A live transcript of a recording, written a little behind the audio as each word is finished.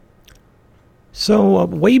So,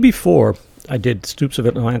 way before I did Stoops of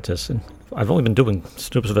Atlantis, and I've only been doing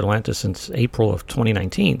Stoops of Atlantis since April of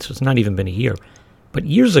 2019, so it's not even been a year. But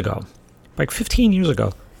years ago, like 15 years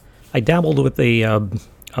ago, I dabbled with a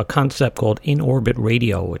concept called in-orbit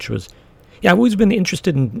radio, which was, I've always been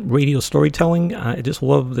interested in radio storytelling. I just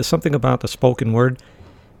love, there's something about the spoken word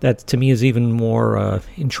that to me is even more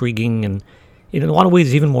intriguing and in a lot of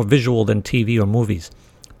ways even more visual than TV or movies.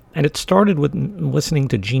 And it started with listening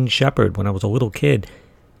to Gene Shepard when I was a little kid.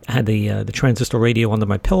 I had the transistor radio under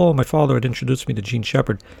my pillow. My father had introduced me to Gene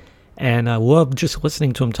Shepard, and I loved just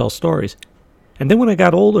listening to him tell stories. And then when I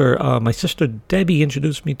got older, my sister Debbie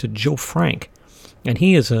introduced me to Joe Frank, and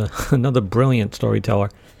he is another brilliant storyteller.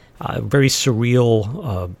 Very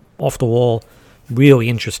surreal, off-the-wall, really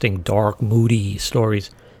interesting, dark, moody stories.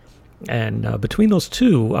 And between those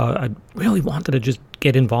two, I really wanted to just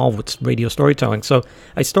get involved with radio storytelling. So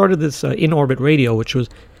I started this in-orbit radio, which was,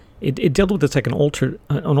 it dealt with this like an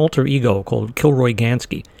alter ego called Kilroy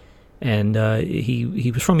Gansky. And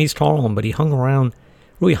he was from East Harlem, but he hung around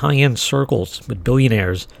really high-end circles with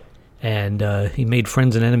billionaires. And he made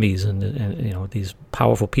friends and enemies and these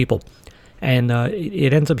powerful people. And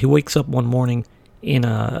it ends up, he wakes up one morning in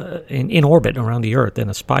orbit around the Earth in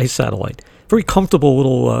a spy satellite. Very comfortable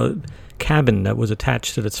little cabin that was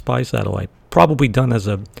attached to the spy satellite. Probably done as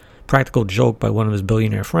a practical joke by one of his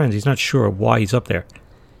billionaire friends. He's not sure why he's up there.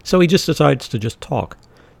 So he just decides to just talk,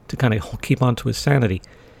 to kind of keep on to his sanity.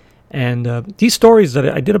 And these stories that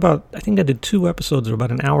I think I did 2 episodes of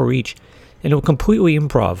about an hour each, and it was completely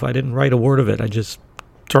improv. I didn't write a word of it. I just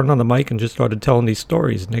turned on the mic and just started telling these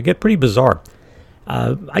stories, and they get pretty bizarre.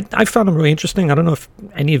 I found them really interesting. I don't know if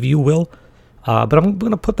any of you will, but I'm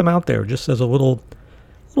going to put them out there just as a little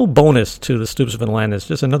bonus to the Stoops of Atlantis,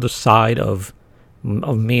 just another side of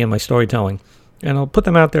me and my storytelling. And I'll put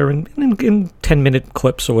them out there in 10-minute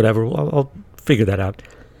clips or whatever. I'll figure that out.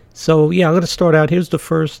 So, I'm going to start out. Here's the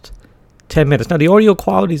first 10 minutes. Now, the audio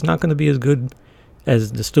quality is not going to be as good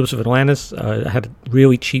as the Stoops of Atlantis. I had a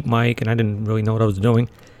really cheap mic, and I didn't really know what I was doing.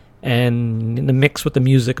 And in the mix with the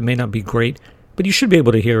music may not be great, but you should be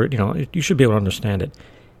able to hear it. You should be able to understand it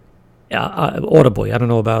audibly. I don't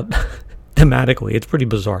know about thematically. It's pretty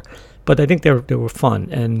bizarre, but I think they were fun.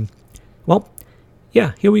 And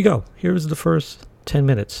here we go. Here's the first 10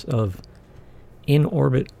 minutes of In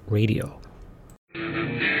Orbit Radio.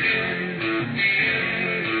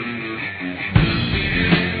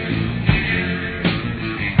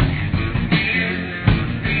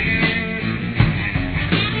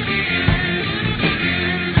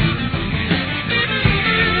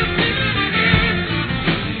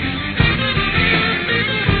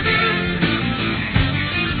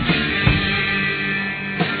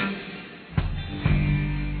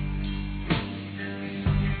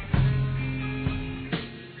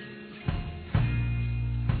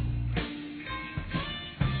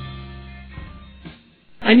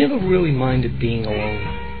 I never really minded being alone.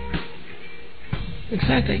 In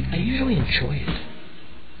fact, I usually enjoy it.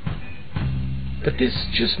 But this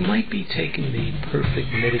just might be taking the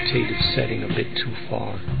perfect meditative setting a bit too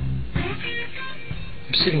far.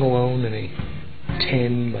 I'm sitting alone in a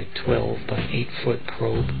 10 by 12 by 8 foot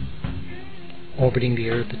probe, orbiting the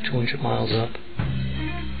Earth at 200 miles up.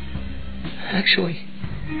 Actually,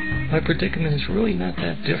 my predicament is really not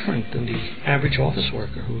that different than the average office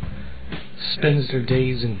worker who spends their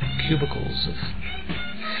days in cubicles of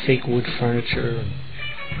fake wood furniture and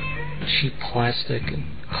cheap plastic and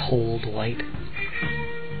cold light.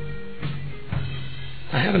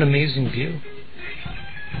 I have an amazing view.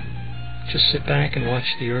 Just sit back and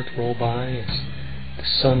watch the Earth roll by as the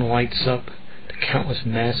sun lights up the countless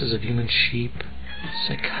masses of human sheep,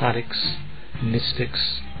 psychotics,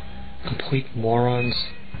 mystics, complete morons,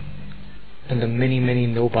 and the many, many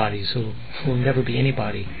nobodies who will never be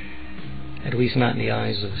anybody. At least not in the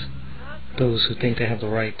eyes of those who think they have the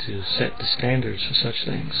right to set the standards for such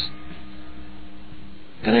things.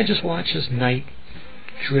 Then I just watch as night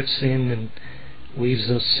drifts in and leaves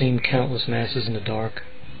those same countless masses in the dark.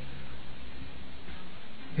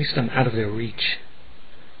 At least I'm out of their reach.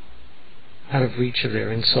 Out of reach of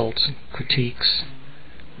their insults, critiques,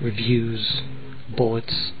 reviews,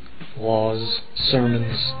 bullets, laws,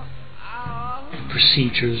 sermons,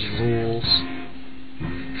 procedures, rules,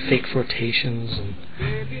 fake flirtations, and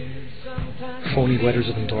phony letters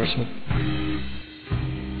of endorsement.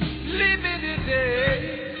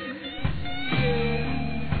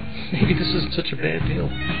 Maybe this isn't such a bad deal.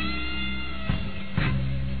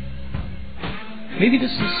 Maybe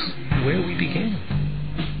this is where we began.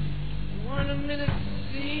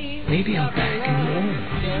 Maybe I'm back in New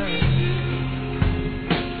Orleans.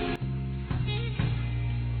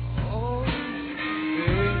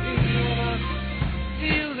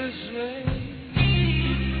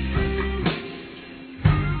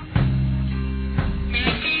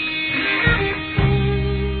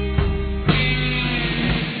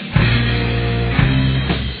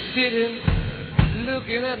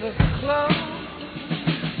 looking at the clock.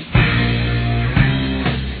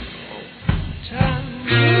 Time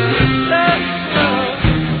moves that slow.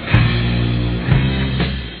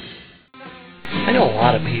 I know a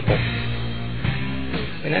lot of people.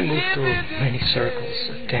 I moved through many circles,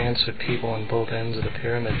 I've danced with people on both ends of the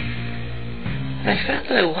pyramid. And I found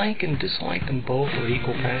that I like and dislike them both with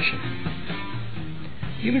equal passion.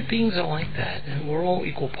 Human beings are like that, and we're all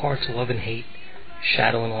equal parts love and hate,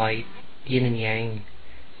 shadow and light, yin and yang,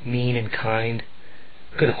 mean and kind,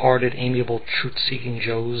 good-hearted, amiable, truth-seeking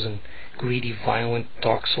Joes, and greedy, violent,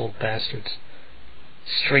 dark-souled bastards.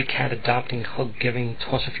 Stray cat adopting, hug-giving,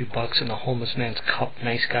 toss a few bucks in the homeless man's cup,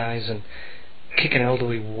 nice guys, and kick an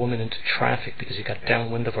elderly woman into traffic because he got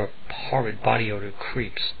downwind of her horrid body odor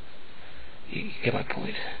creeps. You get my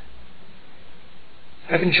point.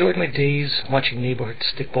 I've enjoyed my days watching neighborhood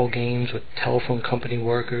stickball games with telephone company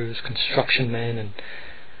workers, construction men, and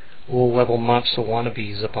low-level mobster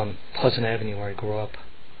wannabes up on Pleasant Avenue where I grew up.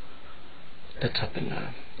 That's up in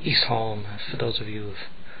East Harlem. For those of you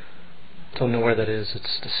who don't know where that is,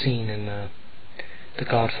 it's the scene in The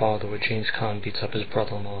Godfather where James Caan beats up his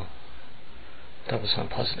brother-in-law. That was on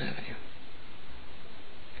Pleasant Avenue.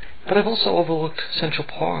 But I've also overlooked Central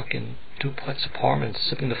Park in duplex apartments,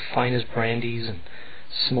 sipping the finest brandies and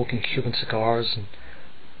smoking Cuban cigars and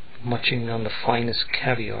munching on the finest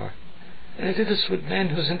caviar. And I did this with men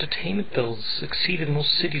whose entertainment bills exceeded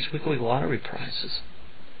most cities' weekly lottery prizes.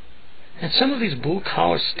 And some of these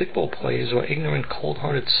blue-collar stickball players were ignorant,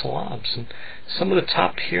 cold-hearted slobs, and some of the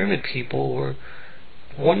top pyramid people were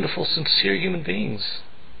wonderful, sincere human beings.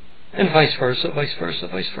 And vice versa, vice versa,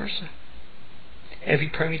 vice versa. Every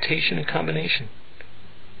permutation and combination.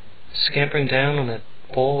 Scampering down on that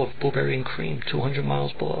ball of blueberry and cream 200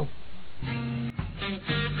 miles below.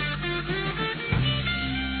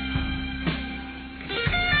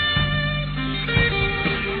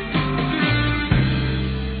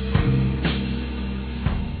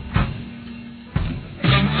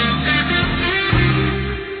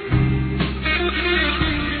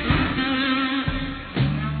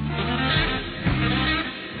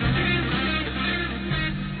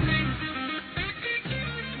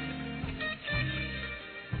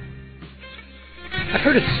 I've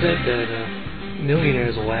heard it said that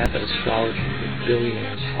millionaires laugh at astrology, but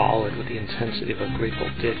billionaires follow it with the intensity of a Grateful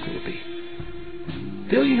Dead groupie.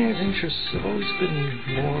 Billionaires' interests have always been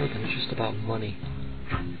more than just about money.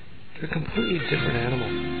 They're a completely different animal.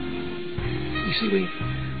 You see,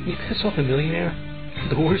 when you piss off a millionaire,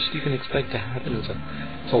 the worst you can expect to happen is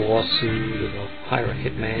a lawsuit, or they'll hire a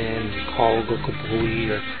hitman, your car will go kablooey,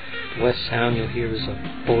 or the last sound you'll hear is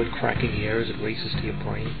a bullet cracking the air as it races to your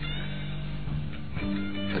brain.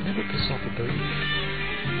 But never piss off a billionaire.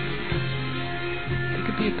 They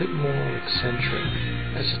could be a bit more eccentric,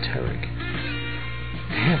 esoteric.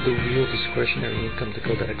 They have the real discretionary income to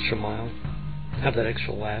go that extra mile, have that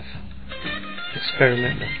extra laugh,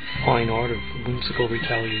 experiment in the fine art of whimsical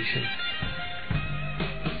retaliation.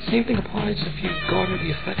 Same thing applies if you garner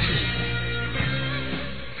the affection of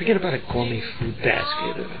them. Forget about a gourmet food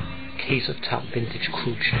basket or a case of top vintage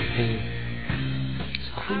Krug champagne. Is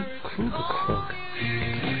Krug or Krug?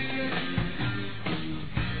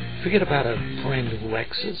 Forget about a brand new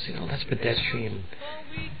Lexus, that's pedestrian.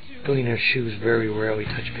 Billionaire shoes very rarely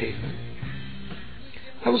touch pavement.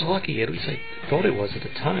 I was lucky, at least I thought I was at the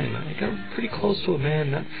time. I got pretty close to a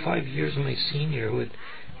man not 5 years of my senior who had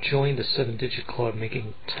joined the 7-digit club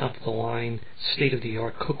making top-of-the-line,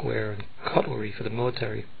 state-of-the-art cookware and cutlery for the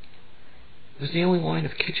military. It was the only line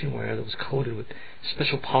of kitchenware that was coated with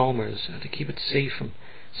special polymers to keep it safe from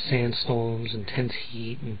sandstorms, intense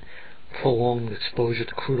heat, and prolonged exposure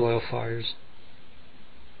to crude oil fires.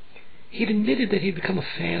 He'd admitted that he'd become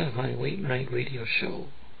a fan of my late-night radio show.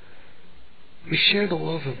 We shared the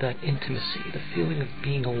love of that intimacy, the feeling of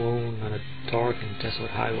being alone on a dark and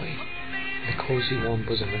desolate highway, in the cozy warm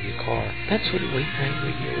bosom of your car. That's what late-night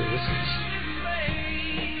radio elicits.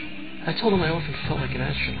 I told him I often felt like an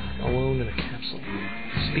astronaut, alone in a capsule,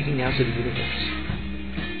 speaking out to the universe.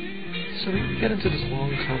 So we got into this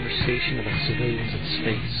long conversation about civilians in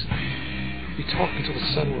space. We talked until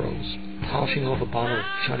the sun rose, polishing off a bottle of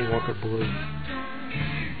Johnny Walker Blue.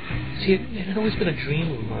 See, it had always been a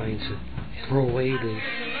dream of mine to throw away the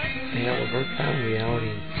veil of earthbound reality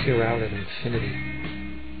and peer out at infinity.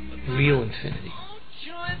 Real infinity.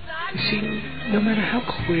 You see, no matter how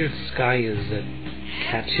clear the sky is that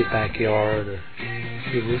caps your backyard or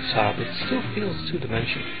your rooftop, it still feels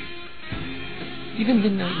two-dimensional. Even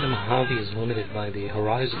midnight in the Mojave is limited by the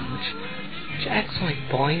horizon, which acts like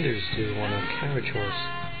blinders do on a carriage horse.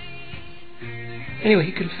 Anyway,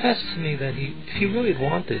 he confessed to me that if he really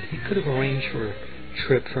wanted, he could have arranged for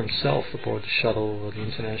trip for himself aboard the shuttle or the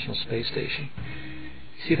International Space Station.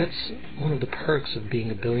 See, that's one of the perks of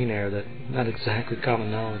being a billionaire, that not exactly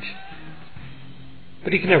common knowledge.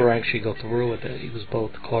 But he could never actually go through with it. He was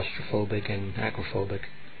both claustrophobic and acrophobic.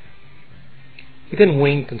 He then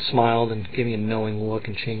winked and smiled and gave me a knowing look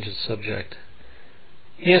and changed the subject.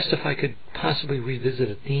 He asked if I could possibly revisit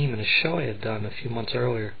a theme in a show I had done a few months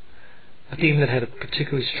earlier, a theme that had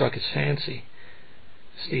particularly struck his fancy.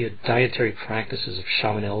 It's the dietary practices of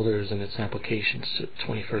shaman elders and its applications to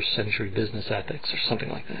 21st century business ethics, or something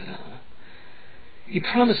like that. He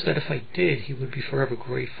promised that if I did, he would be forever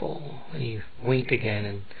grateful. And he winked again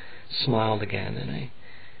and smiled again, and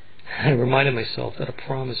I reminded myself that a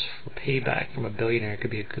promise for payback from a billionaire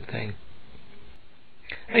could be a good thing.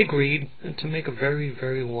 I agreed, and to make a very,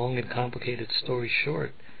 very long and complicated story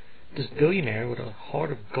short, this billionaire with a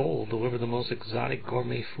heart of gold delivered the most exotic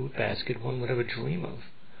gourmet food basket one would ever dream of.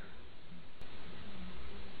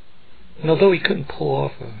 And although he couldn't pull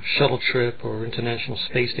off a shuttle trip or International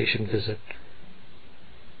Space Station visit,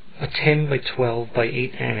 a 10 by 12 by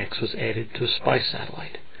 8 annex was added to a spy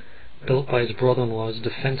satellite, built by his brother-in-law's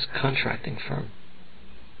defense contracting firm.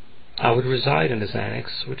 I would reside in this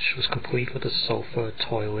annex, which was complete with a sofa, a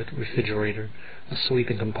toilet, refrigerator, a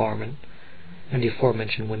sleeping compartment, and the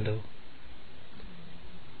aforementioned window.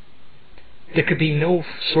 There could be no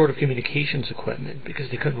sort of communications equipment, because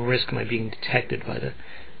they couldn't risk my being detected by the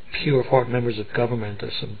pure of heart members of government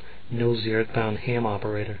or some nosy earthbound ham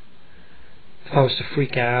operator. If I was to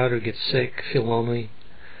freak out or get sick, feel lonely,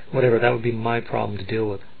 whatever, that would be my problem to deal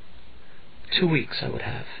with. 2 weeks I would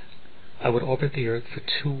have. I would orbit the Earth for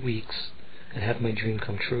 2 weeks and have my dream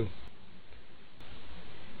come true.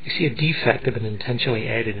 You see, a defect had been intentionally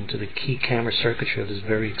added into the key camera circuitry of this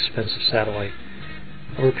very expensive satellite.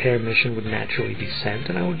 A repair mission would naturally be sent,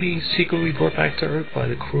 and I would be secretly brought back to Earth by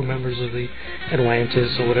the crew members of the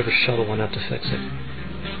Atlantis or whatever shuttle went out to fix it.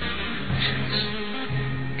 Jeez.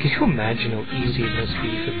 Can you imagine how easy it must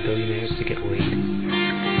be for billionaires to get laid?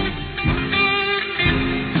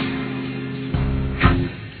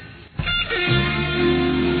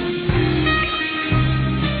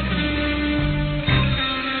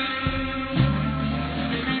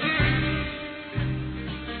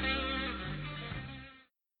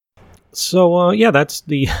 So, that's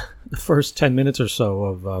the first 10 minutes or so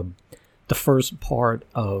of the first part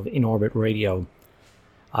of In Orbit Radio.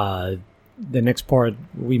 The next part,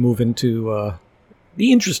 we move into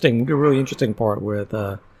the really interesting part with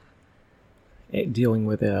dealing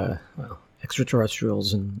with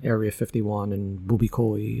extraterrestrials in Area 51 and Booby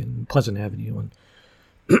Cooley and Pleasant Avenue.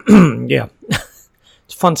 And yeah,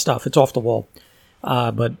 it's fun stuff. It's off the wall.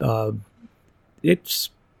 But it's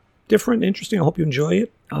different, interesting. I hope you enjoy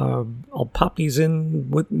it. I'll pop these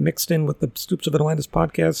mixed in with the Stoops of Atlantis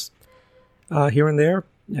podcast here and there,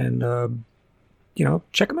 and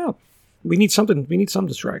check them out. We need something. We need some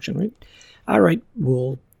distraction, right? All right,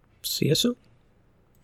 we'll see you soon.